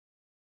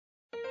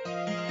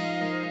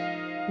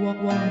Hello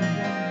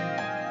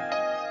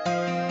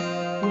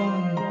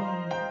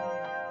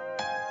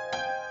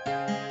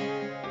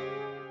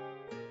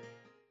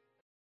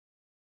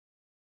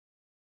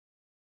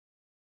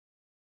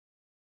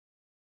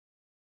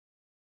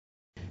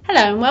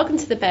and welcome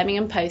to the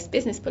Birmingham Post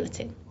Business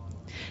Bulletin.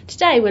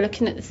 Today we're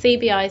looking at the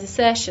CBI's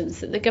assertions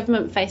that the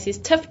government faces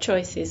tough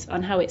choices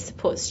on how it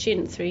supports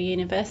students through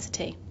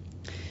university.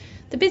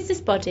 The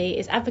business body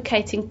is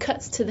advocating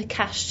cuts to the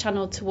cash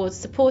channeled towards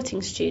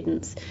supporting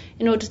students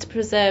in order to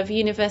preserve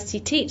university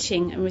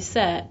teaching and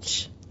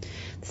research.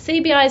 The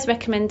CBI's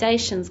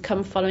recommendations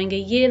come following a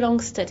year-long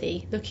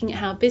study looking at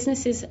how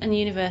businesses and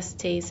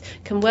universities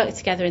can work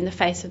together in the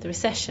face of the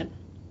recession.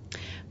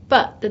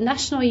 But the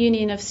National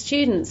Union of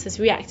Students has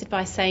reacted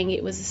by saying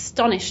it was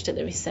astonished at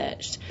the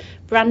research,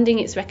 branding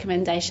its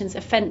recommendations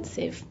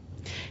offensive.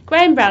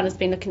 Graeme Brown has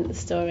been looking at the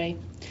story.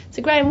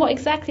 So Graeme, what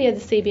exactly are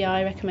the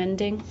CBI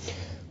recommending?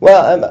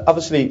 Well,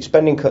 obviously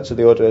spending cuts are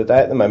the order of the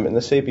day at the moment, and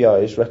the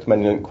CBI is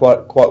recommending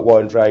quite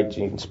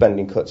wide-ranging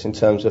spending cuts in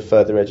terms of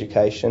further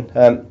education.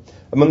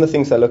 Among the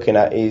things they're looking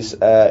at is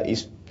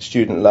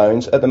student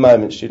loans. At the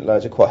moment, student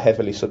loans are quite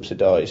heavily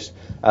subsidised,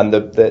 and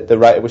the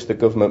rate at which the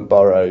government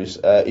borrows,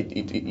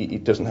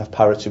 it doesn't have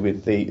parity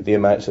with the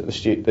amounts that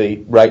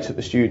the rates that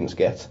the students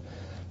get.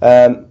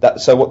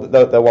 So what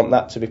they want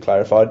that to be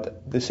clarified.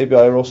 The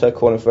CBI are also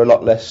calling for a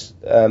lot less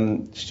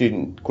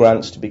student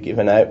grants to be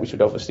given out, which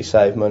would obviously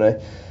save money.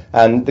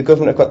 And the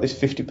government have got this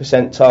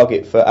 50%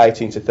 target for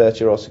 18 to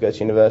 30-year-olds to go to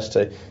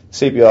university. The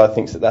CBI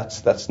thinks that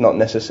that's not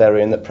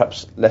necessary and that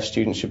perhaps less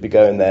students should be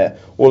going there.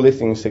 All these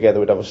things together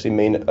would obviously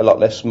mean a lot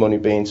less money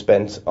being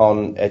spent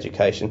on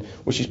education,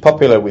 which is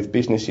popular with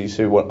businesses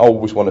who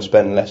always want to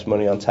spend less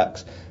money on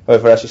tax.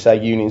 However, as you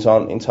say, unions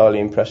aren't entirely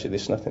impressed with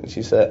this, and I think this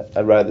is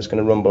a road that's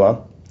going to rumble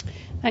on.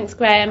 Thanks,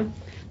 Graeme.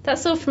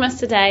 That's all from us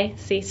today.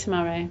 See you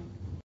tomorrow.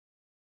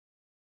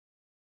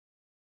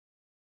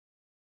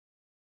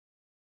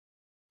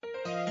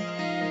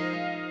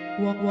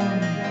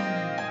 One.